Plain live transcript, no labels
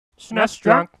SNES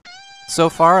drunk. So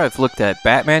far, I've looked at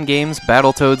Batman games,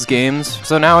 Battletoads games,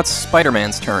 so now it's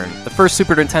Spider-Man's turn. The first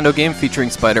Super Nintendo game featuring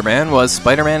Spider-Man was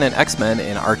Spider-Man and X-Men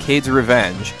in Arcade's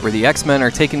Revenge, where the X-Men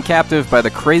are taken captive by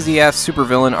the crazy-ass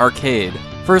supervillain Arcade.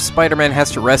 First, Spider-Man has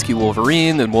to rescue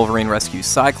Wolverine, then Wolverine rescues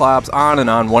Cyclops, on and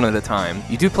on one at a time.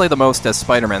 You do play the most as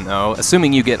Spider-Man though,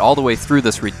 assuming you get all the way through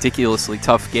this ridiculously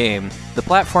tough game. The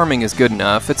platforming is good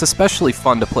enough, it's especially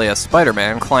fun to play as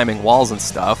Spider-Man, climbing walls and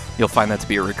stuff. You'll find that to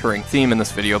be a recurring theme in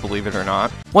this video, believe it or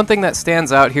not. One thing that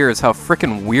stands out here is how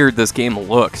frickin' weird this game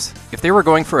looks. If they were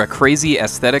going for a crazy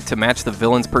aesthetic to match the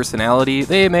villain's personality,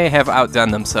 they may have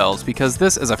outdone themselves, because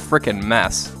this is a frickin'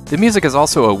 mess. The music is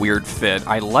also a weird fit.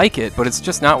 I like it, but it's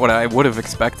just not what I would have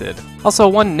expected. Also,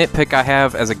 one nitpick I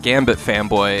have as a Gambit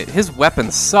fanboy, his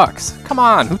weapon sucks. Come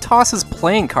on, who tosses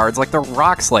playing cards like they're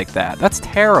rocks like that? That's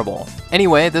terrible.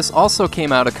 Anyway, this also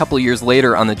came out a couple years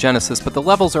later on the Genesis, but the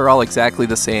levels are all exactly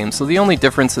the same, so the only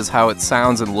difference is how it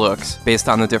sounds and looks, based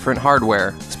on the different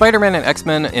hardware. Spider-Man and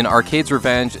X-Men in Arcade's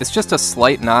Revenge is just a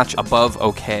slight notch above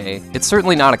okay. It's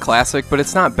certainly not a classic, but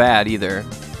it's not bad either.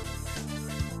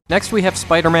 Next we have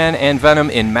Spider-Man and Venom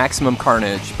in Maximum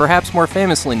Carnage, perhaps more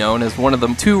famously known as one of the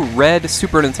two red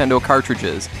Super Nintendo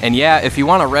cartridges. And yeah, if you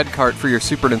want a red cart for your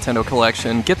Super Nintendo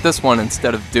collection, get this one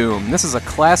instead of Doom. This is a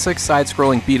classic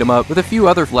side-scrolling beat-em-up with a few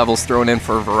other levels thrown in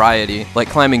for variety, like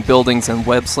climbing buildings and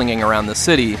web-slinging around the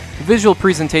city. The visual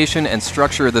presentation and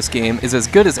structure of this game is as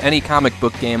good as any comic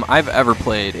book game I've ever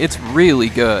played. It's really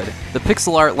good. The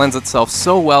pixel art lends itself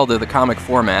so well to the comic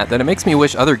format that it makes me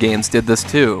wish other games did this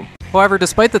too. However,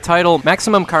 despite the title,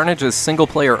 Maximum Carnage is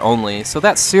single-player only, so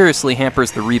that seriously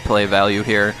hampers the replay value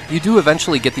here. You do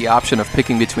eventually get the option of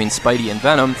picking between Spidey and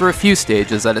Venom for a few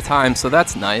stages at a time, so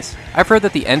that's nice. I've heard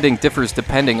that the ending differs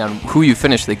depending on who you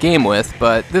finish the game with,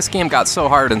 but this game got so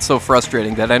hard and so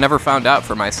frustrating that I never found out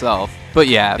for myself. But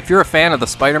yeah, if you're a fan of the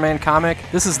Spider-Man comic,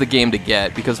 this is the game to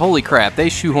get, because holy crap, they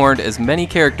shoehorned as many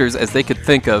characters as they could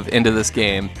think of into this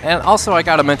game. And also I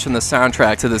gotta mention the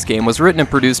soundtrack to this game was written and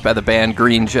produced by the band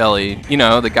Green Jelly. You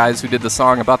know, the guys who did the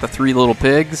song about the three little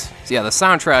pigs? So yeah, the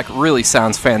soundtrack really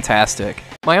sounds fantastic.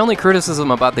 My only criticism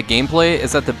about the gameplay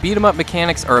is that the beat-em-up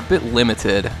mechanics are a bit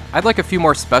limited. I'd like a few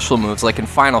more special moves, like in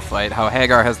Final Fight, how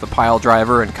Hagar has the pile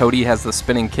driver and Cody has the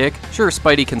spinning kick. Sure,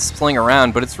 Spidey can sling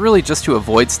around, but it's really just to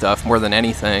avoid stuff more than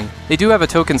anything. They do have a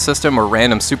token system where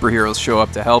random superheroes show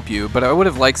up to help you, but I would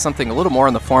have liked something a little more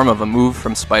in the form of a move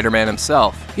from Spider-Man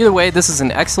himself. Either way, this is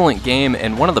an excellent game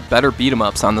and one of the better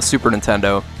beat-em-ups on the Super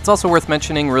Nintendo. It's also worth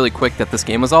mentioning really quick that this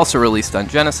game was also released on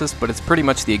Genesis, but it's pretty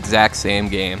much the exact same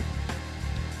game.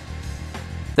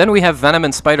 Then we have Venom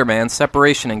and Spider-Man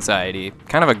Separation Anxiety.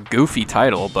 Kind of a goofy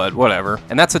title, but whatever.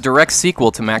 And that's a direct sequel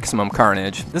to Maximum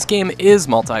Carnage. This game is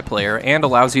multiplayer and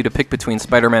allows you to pick between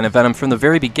Spider-Man and Venom from the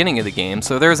very beginning of the game,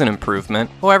 so there's an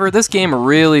improvement. However, this game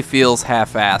really feels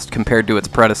half-assed compared to its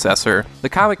predecessor. The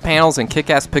comic panels and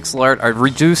kick-ass pixel art are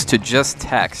reduced to just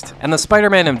text, and the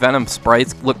Spider-Man and Venom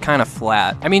sprites look kind of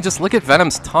flat. I mean, just look at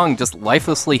Venom's tongue just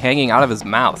lifelessly hanging out of his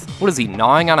mouth. What is he,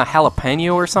 gnawing on a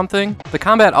jalapeno or something? The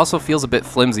combat also feels a bit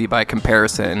flimsy by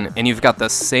comparison, and you've got the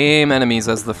same enemies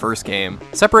as the first game.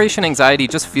 Separation Anxiety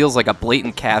just feels like a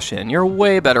blatant cash-in. You're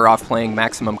way better off playing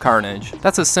Maximum Carnage.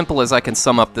 That's as simple as I can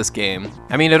sum up this game.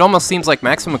 I mean, it almost seems like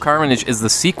Maximum Carnage is the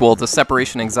sequel to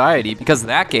Separation Anxiety, because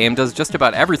that game does just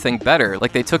about everything better,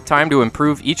 like they took time to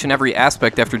improve each and every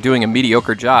aspect after doing a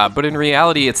mediocre job, but in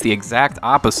reality it's the exact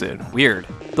opposite. Weird.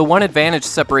 The one advantage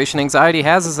Separation Anxiety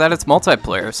has is that it's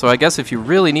multiplayer, so I guess if you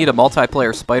really need a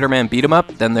multiplayer Spider-Man beat-em-up,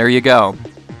 then there you go.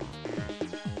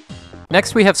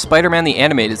 Next we have Spider-Man the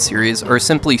Animated Series, or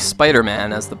simply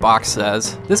Spider-Man as the box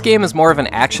says. This game is more of an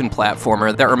action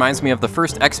platformer that reminds me of the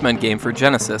first X-Men game for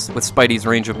Genesis, with Spidey's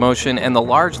range of motion and the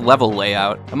large level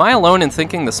layout. Am I alone in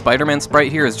thinking the Spider-Man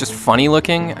sprite here is just funny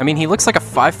looking? I mean, he looks like a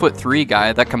 5'3"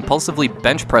 guy that compulsively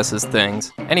bench presses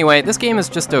things. Anyway, this game is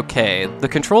just okay. The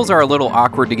controls are a little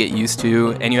awkward to get used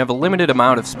to, and you have a limited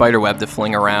amount of spiderweb to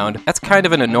fling around. That's kind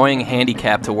of an annoying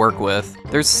handicap to work with.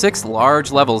 There's 6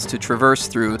 large levels to traverse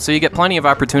through, so you get plenty of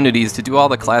opportunities to do all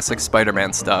the classic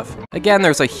Spider-Man stuff. Again,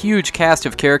 there's a huge cast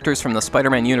of characters from the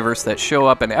Spider-Man universe that show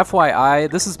up, and FYI,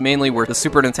 this is mainly where the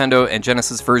Super Nintendo and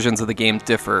Genesis versions of the game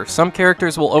differ. Some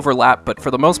characters will overlap, but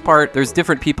for the most part, there's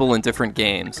different people in different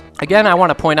games. Again, I want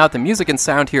to point out the music and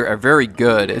sound here are very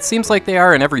good. It seems like they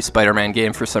are in every Spider-Man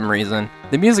game for some reason.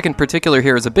 The music in particular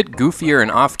here is a bit goofier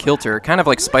and off-kilter, kind of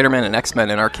like Spider-Man and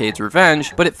X-Men in Arcade's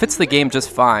Revenge, but it fits the game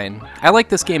just fine. I like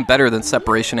this game better than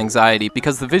Separation Anxiety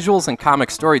because the visuals and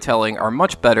comic storytelling are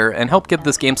much better and help give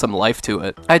this game some life to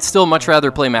it. I'd still much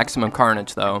rather play Maximum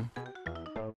Carnage though.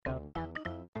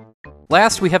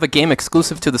 Last, we have a game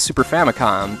exclusive to the Super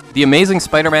Famicom, The Amazing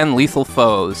Spider-Man Lethal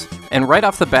Foes. And right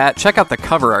off the bat, check out the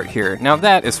cover art here. Now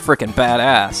that is frickin'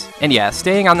 badass. And yeah,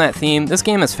 staying on that theme, this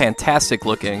game is fantastic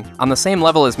looking, on the same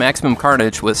level as Maximum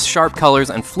Carnage with sharp colors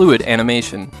and fluid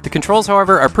animation. The controls,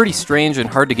 however, are pretty strange and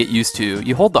hard to get used to.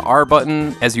 You hold the R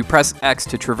button as you press X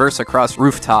to traverse across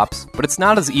rooftops, but it's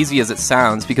not as easy as it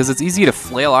sounds because it's easy to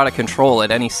flail out of control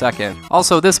at any second.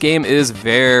 Also, this game is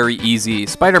very easy.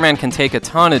 Spider-Man can take a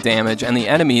ton of damage and the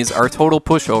enemies are total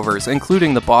pushovers,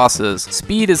 including the bosses.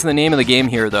 Speed is the name of the game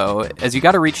here though, as you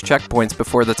gotta reach checkpoints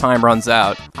before the time runs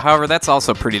out. However, that's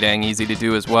also pretty dang easy to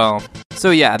do as well.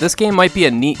 So yeah, this game might be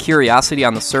a neat curiosity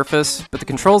on the surface, but the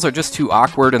controls are just too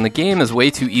awkward and the game is way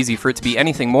too easy for it to be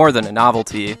anything more than a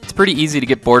novelty. It's pretty easy to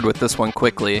get bored with this one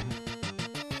quickly.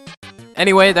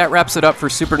 Anyway, that wraps it up for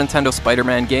Super Nintendo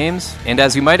Spider-Man games, and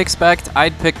as you might expect,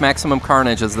 I'd pick Maximum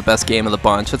Carnage as the best game of the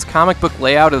bunch. Its comic book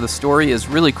layout of the story is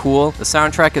really cool, the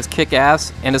soundtrack is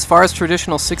kick-ass, and as far as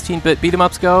traditional 16-bit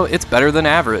beat-em-ups go, it's better than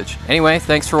average. Anyway,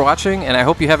 thanks for watching, and I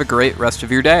hope you have a great rest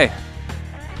of your day.